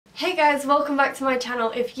Hey guys, welcome back to my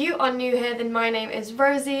channel. If you are new here, then my name is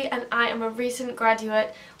Rosie and I am a recent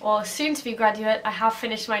graduate, or soon to be graduate. I have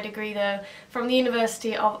finished my degree though, from the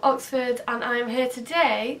University of Oxford, and I am here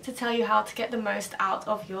today to tell you how to get the most out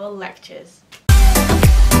of your lectures.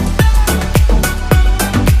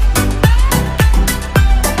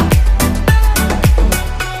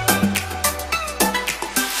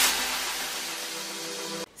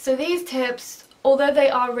 So these tips, although they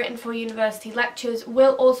are written for university lectures,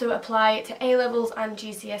 will also apply to A-levels and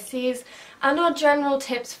GCSEs and are general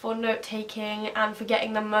tips for note-taking and for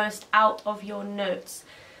getting the most out of your notes.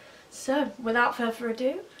 So, without further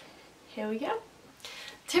ado, here we go.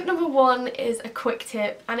 Tip number one is a quick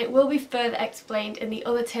tip, and it will be further explained in the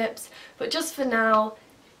other tips, but just for now,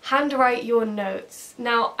 handwrite your notes.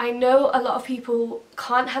 Now, I know a lot of people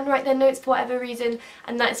can't handwrite their notes for whatever reason,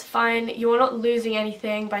 and that's fine. You are not losing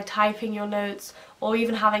anything by typing your notes or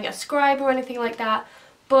even having a scribe or anything like that,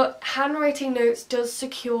 but handwriting notes does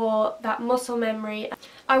secure that muscle memory.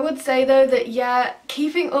 I would say though that yeah,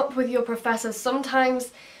 keeping up with your professors,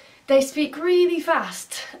 sometimes they speak really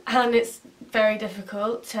fast and it's very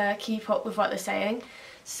difficult to keep up with what they're saying.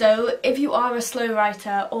 So if you are a slow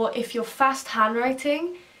writer, or if your fast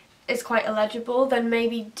handwriting is quite illegible, then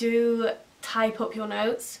maybe do type up your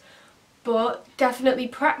notes, but definitely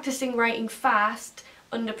practicing writing fast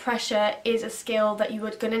under pressure is a skill that you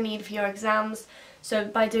are going to need for your exams. So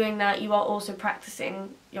by doing that, you are also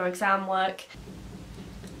practicing your exam work.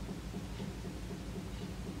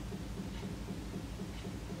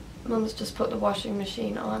 Mum's just put the washing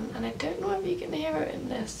machine on, and I don't know if you can hear it in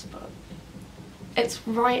this, but it's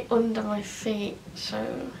right under my feet,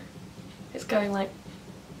 so it's going like...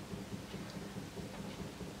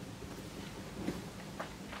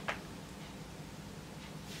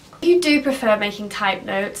 If you do prefer making type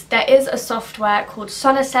notes, there is a software called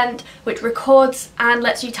Sonocent which records and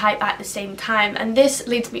lets you type at the same time, and this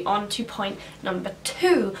leads me on to point number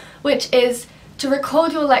 2, which is to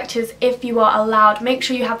record your lectures if you are allowed. Make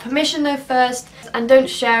sure you have permission though first, and don't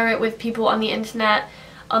share it with people on the internet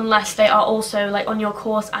unless they are also like on your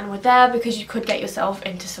course and were there, because you could get yourself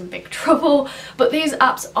into some big trouble. But these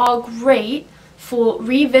apps are great for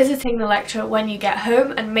revisiting the lecture when you get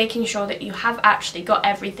home and making sure that you have actually got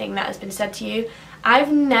everything that has been said to you.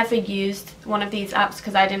 I've never used one of these apps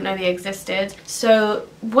because I didn't know they existed. So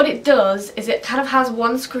what it does is it kind of has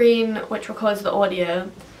one screen which records the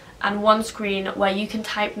audio and one screen where you can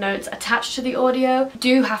type notes attached to the audio. You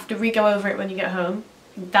do have to re-go over it when you get home.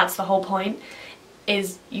 That's the whole point,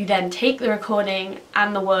 is you then take the recording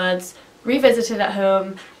and the words, revisit it at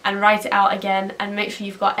home and write it out again and make sure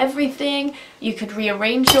you've got everything. You could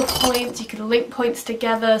rearrange your points, you could link points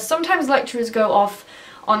together. Sometimes lecturers go off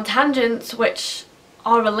on tangents which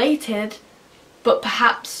are related but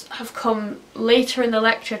perhaps have come later in the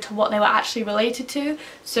lecture to what they were actually related to,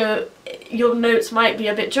 so your notes might be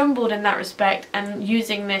a bit jumbled in that respect, and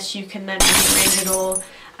using this you can then rearrange it all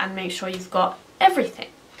and make sure you've got everything.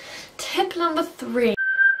 Tip number 3.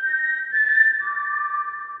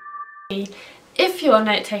 If you're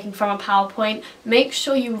note taking from a PowerPoint, make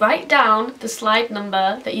sure you write down the slide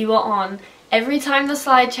number that you are on. Every time the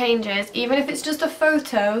slide changes, even if it's just a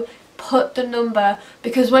photo, put the number,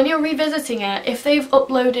 because when you're revisiting it, if they've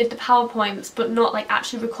uploaded the PowerPoints but not like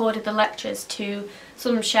actually recorded the lectures to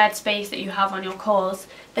some shared space that you have on your course,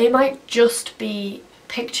 they might just be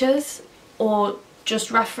pictures or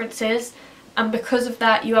just references, and because of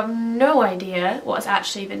that you have no idea what has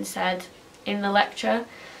actually been said in the lecture.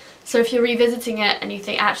 So if you're revisiting it and you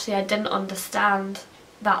think, actually I didn't understand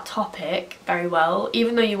that topic very well,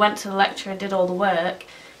 even though you went to the lecture and did all the work,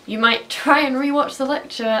 you might try and rewatch the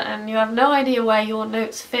lecture and you have no idea where your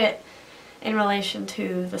notes fit in relation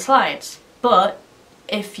to the slides. But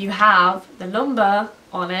if you have the number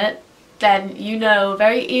on it, then you know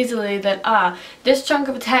very easily that, this chunk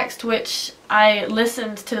of text which I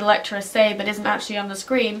listened to the lecturer say but isn't actually on the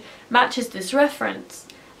screen matches this reference.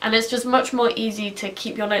 And it's just much more easy to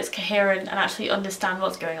keep your notes coherent and actually understand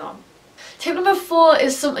what's going on. Tip number 4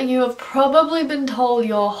 is something you have probably been told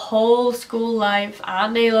your whole school life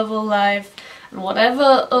and A-level life and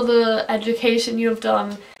whatever other education you have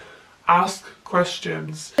done. Ask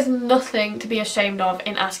questions. There's nothing to be ashamed of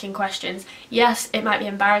in asking questions. Yes, it might be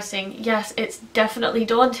embarrassing. Yes, it's definitely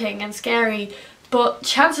daunting and scary, but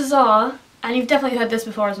chances are, and you've definitely heard this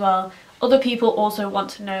before as well, other people also want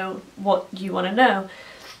to know what you want to know.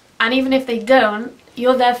 And even if they don't,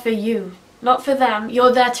 you're there for you, not for them.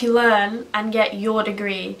 You're there to learn and get your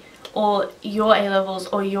degree or your A-levels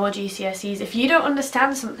or your GCSEs. If you don't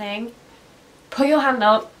understand something, put your hand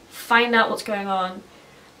up, find out what's going on.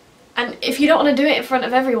 And if you don't want to do it in front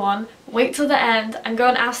of everyone, wait till the end and go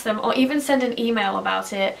and ask them, or even send an email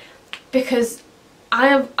about it, because I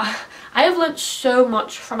have learnt so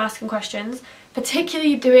much from asking questions,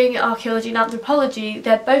 particularly doing archaeology and anthropology.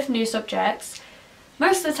 They're both new subjects.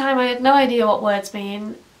 Most of the time I had no idea what words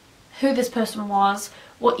mean, who this person was,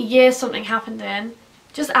 what year something happened in.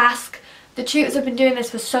 Just ask. The tutors have been doing this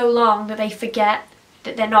for so long that they forget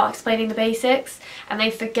that they're not explaining the basics, and they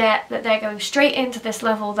forget that they're going straight into this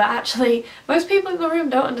level that actually most people in the room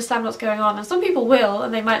don't understand what's going on, and some people will,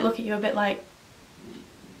 and they might look at you a bit like,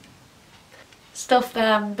 stuff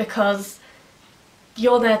them, because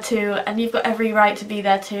you're there too and you've got every right to be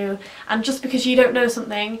there too, and just because you don't know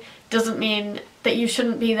something doesn't mean that you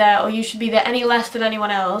shouldn't be there or you should be there any less than anyone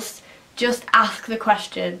else. Just ask the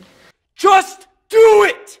question. Just do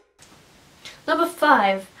it! Number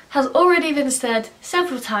 5 has already been said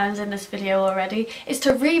several times in this video already, is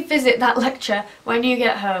to revisit that lecture when you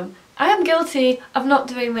get home. I am guilty of not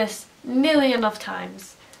doing this nearly enough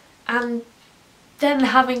times, and then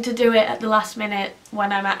having to do it at the last minute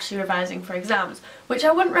when I'm actually revising for exams, which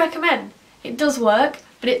I wouldn't recommend. It does work,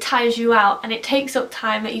 but it tires you out and it takes up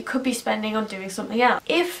time that you could be spending on doing something else.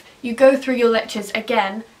 If you go through your lectures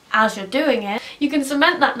again as you're doing it, you can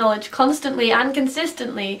cement that knowledge constantly and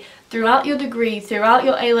consistently throughout your degree, throughout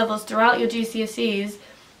your A-levels, throughout your GCSEs,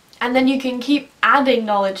 and then you can keep adding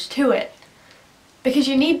knowledge to it. Because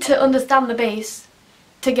you need to understand the base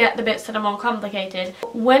to get the bits that are more complicated.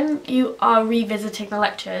 When you are revisiting the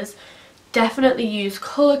lectures, definitely use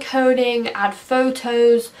colour coding, add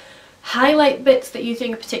photos, highlight bits that you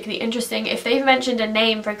think are particularly interesting. If they've mentioned a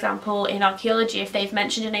name, for example, in archaeology, if they've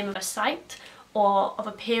mentioned a name of a site or of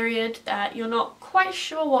a period that you're not quite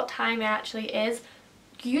sure what time it actually is,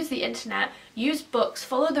 use the internet, use books,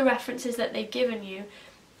 follow the references that they've given you.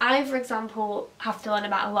 I, for example, have to learn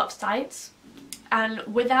about a lot of sites, and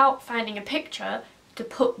without finding a picture to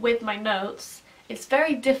put with my notes, it's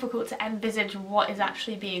very difficult to envisage what is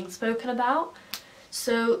actually being spoken about.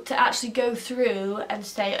 So to actually go through and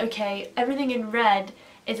say, okay, everything in red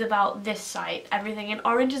is about this site, everything in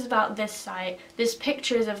orange is about this site, this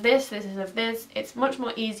picture is of this is of this, it's much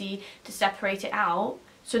more easy to separate it out,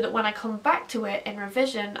 so that when I come back to it in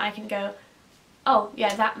revision I can go, oh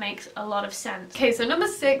yeah, that makes a lot of sense. Okay, so number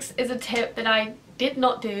 6 is a tip that I did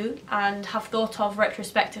not do and have thought of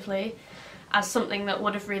retrospectively as something that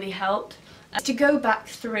would have really helped. To go back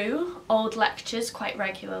through old lectures quite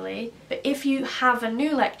regularly, but if you have a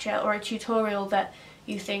new lecture or a tutorial that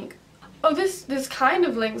you think, oh, this kind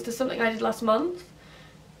of links to something I did last month,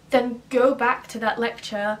 then go back to that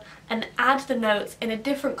lecture and add the notes in a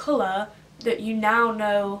different colour that you now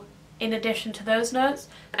know in addition to those notes.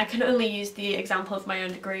 I can only use the example of my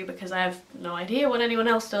own degree because I have no idea what anyone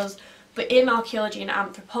else does, but in archaeology and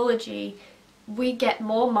anthropology we get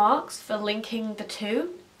more marks for linking the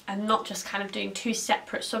two and not just kind of doing two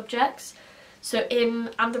separate subjects. So in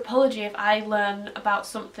anthropology, if I learn about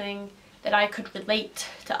something that I could relate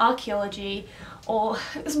to archaeology, or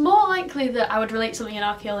it's more likely that I would relate something in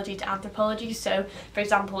archaeology to anthropology. So for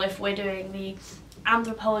example, if we're doing the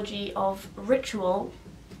anthropology of ritual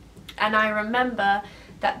and I remember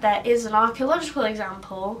that there is an archaeological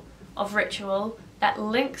example of ritual that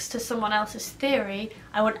links to someone else's theory,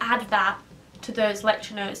 I would add that to those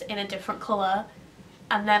lecture notes in a different colour,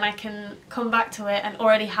 and then I can come back to it and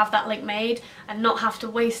already have that link made and not have to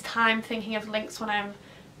waste time thinking of links when I'm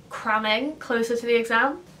cramming closer to the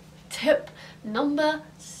exam. Tip number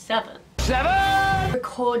 7.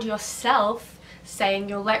 Record yourself saying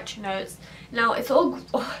your lecture notes. Now it's all...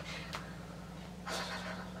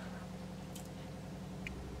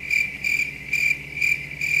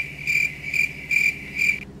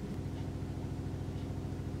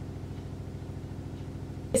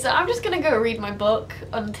 So I'm just gonna go read my book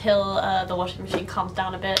until the washing machine calms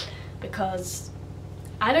down a bit, because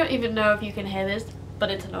I don't even know if you can hear this, but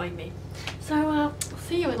it's annoying me. So I'll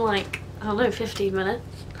see you in like, I don't know, 15 minutes.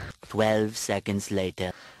 12 seconds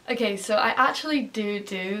later. Okay, so I actually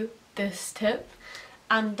do this tip,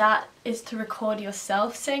 and that is to record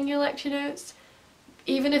yourself saying your lecture notes.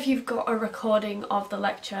 Even if you've got a recording of the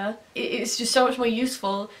lecture, it's just so much more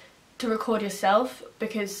useful to record yourself,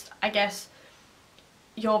 because I guess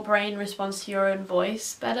your brain responds to your own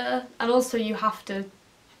voice better, and also you have to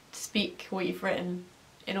speak what you've written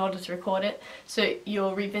in order to record it, so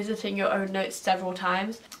you're revisiting your own notes several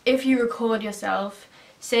times. If you record yourself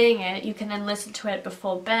saying it, you can then listen to it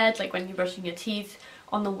before bed, like when you're brushing your teeth,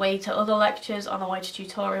 on the way to other lectures, on the way to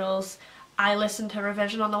tutorials. I listen to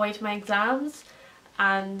revision on the way to my exams,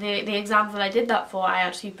 and the exams that I did that for, I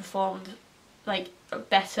actually performed like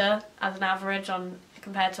better as an average on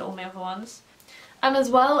compared to all my other ones. And as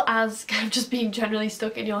well as kind of just being generally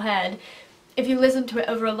stuck in your head, if you listen to it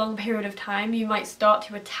over a long period of time, you might start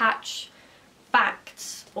to attach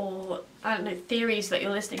facts or, I don't know, theories that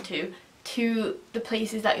you're listening to the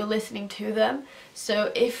places that you're listening to them.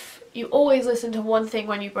 So if you always listen to one thing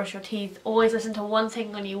when you brush your teeth, always listen to one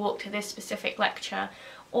thing when you walk to this specific lecture,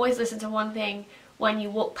 always listen to one thing when you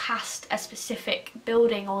walk past a specific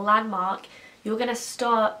building or landmark, you're going to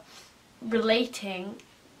start relating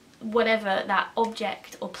whatever that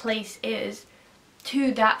object or place is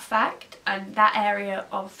to that fact and that area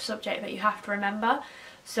of subject that you have to remember.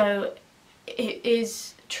 So it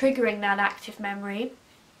is triggering that active memory,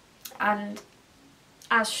 and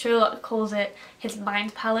as Sherlock calls it, his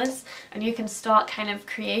mind palace, and you can start kind of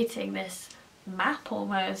creating this map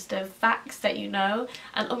almost of facts that you know.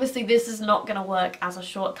 And obviously this is not going to work as a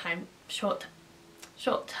short-term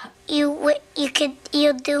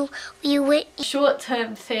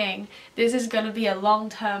thing. This is going to be a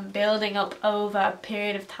long-term building up over a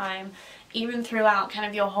period of time, even throughout kind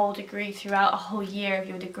of your whole degree, throughout a whole year of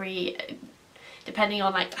your degree, depending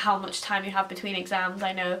on like how much time you have between exams.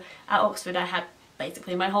 I know at Oxford I had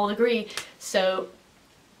basically my whole degree, so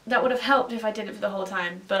that would have helped if I did it for the whole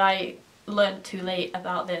time, but I learned too late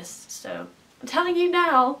about this, so I'm telling you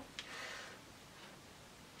now.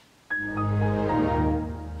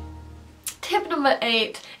 Tip number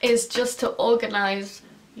 8 is just to organise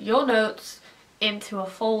your notes into a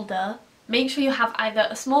folder. Make sure you have either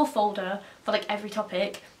a small folder for like every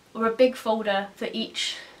topic or a big folder for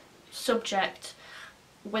each subject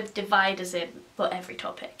with dividers in for every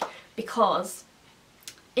topic, because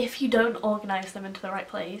if you don't organise them into the right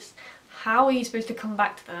place, how are you supposed to come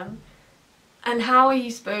back to them? And how are you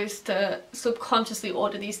supposed to subconsciously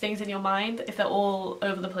order these things in your mind if they're all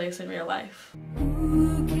over the place in real life?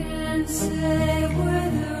 Who can say where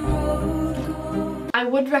the road goes? I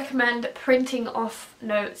would recommend printing off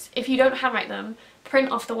notes. If you don't handwrite them,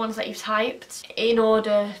 print off the ones that you've typed in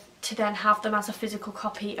order to then have them as a physical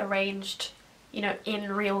copy arranged, you know, in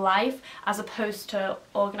real life, as opposed to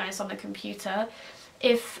organised on the computer.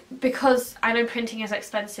 Because I know printing is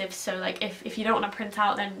expensive, so like if you don't want to print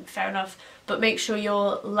out, then fair enough, but make sure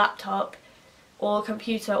your laptop or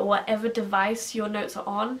computer or whatever device your notes are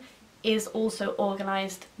on is also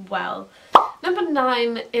organised well. Number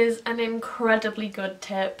 9 is an incredibly good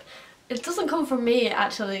tip. It doesn't come from me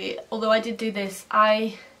actually, although I did do this.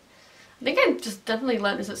 I think I just definitely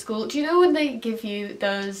learnt this at school. Do you know when they give you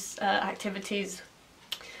those activities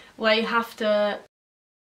where you have to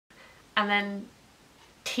and then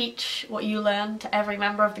teach what you learn to every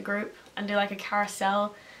member of the group and do like a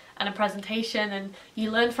carousel and a presentation, and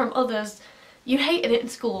you learn from others? You hated it in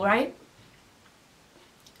school, right?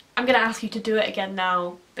 I'm gonna ask you to do it again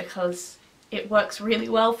now because it works really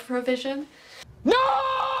well for revision. No!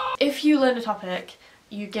 If you learn a topic,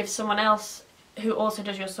 you give someone else who also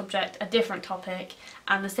does your subject a different topic,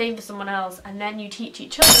 and the same for someone else, and then you teach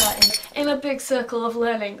each other in a big circle of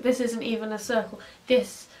learning. This isn't even a circle.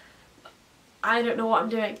 I don't know what I'm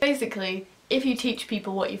doing. Basically, if you teach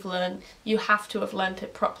people what you've learned, you have to have learnt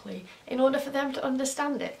it properly in order for them to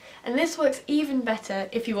understand it. And this works even better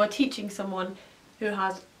if you are teaching someone who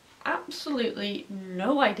has absolutely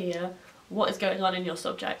no idea what is going on in your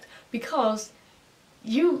subject, because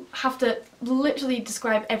you have to literally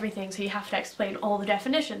describe everything. So you have to explain all the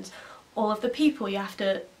definitions, all of the people, you have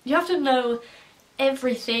to know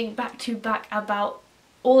everything back to back about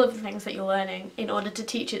all of the things that you're learning in order to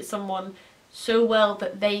teach it someone so well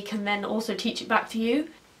that they can then also teach it back to you.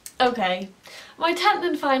 Okay, my 10th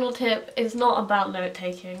and final tip is not about note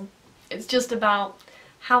taking, it's just about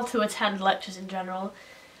how to attend lectures in general.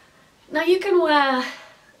 Now, you can wear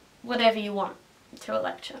whatever you want to a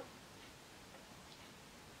lecture,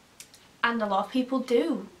 and a lot of people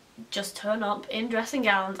do just turn up in dressing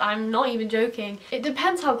gowns. I'm not even joking. It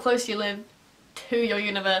depends how close you live to your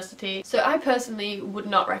university. So I personally would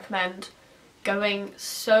not recommend going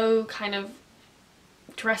so kind of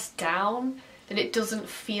dressed down that it doesn't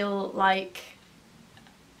feel like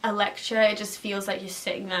a lecture. It just feels like you're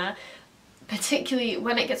sitting there, particularly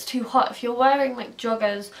when it gets too hot. If you're wearing like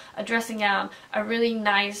joggers, a dressing gown, a really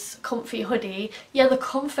nice comfy hoodie, yeah, the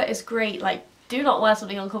comfort is great. Like, do not wear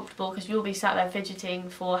something uncomfortable because you'll be sat there fidgeting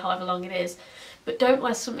for however long it is. But don't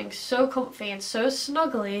wear something so comfy and so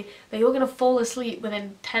snuggly that you're going to fall asleep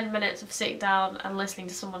within 10 minutes of sitting down and listening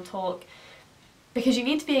to someone talk. Because you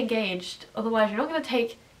need to be engaged, otherwise you're not going to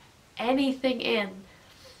take anything in.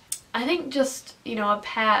 I think just, you know, a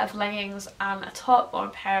pair of leggings and a top, or a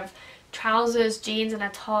pair of trousers, jeans and a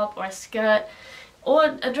top, or a skirt,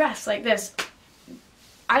 or a dress like this.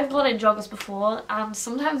 I've worn in joggers before and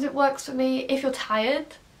sometimes it works for me. If you're tired,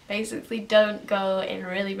 Basically, don't go in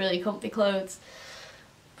really, really comfy clothes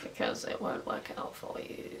because it won't work out for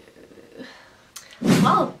you.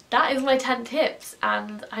 Well, that is my 10 tips,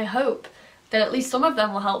 and I hope that at least some of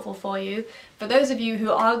them were helpful for you. For those of you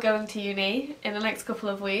who are going to uni in the next couple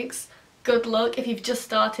of weeks, good luck. If you've just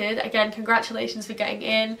started, again, congratulations for getting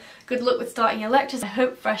in. Good luck with starting your lectures. I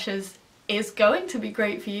hope Freshers is going to be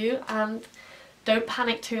great for you, and don't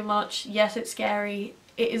panic too much. Yes, it's scary.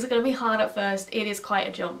 It is going to be hard at first. It is quite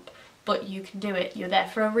a jump, but you can do it. You're there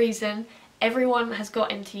for a reason. Everyone has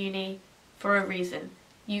got into uni for a reason.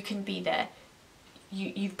 You can be there.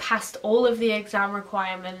 You've passed all of the exam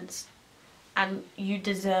requirements and you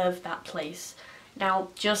deserve that place. Now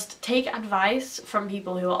just take advice from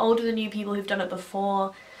people who are older than you, people who've done it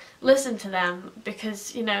before. Listen to them,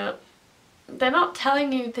 because, you know, they're not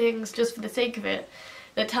telling you things just for the sake of it.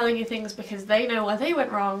 They're telling you things because they know where they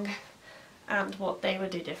went wrong and what they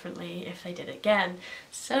would do differently if they did it again.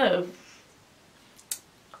 So,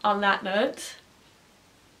 on that note,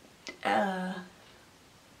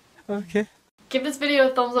 Okay. give this video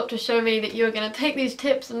a thumbs up to show me that you're going to take these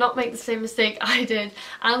tips and not make the same mistake I did,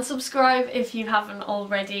 and subscribe if you haven't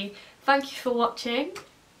already. Thank you for watching,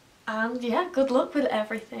 and yeah, good luck with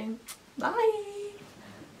everything. Bye!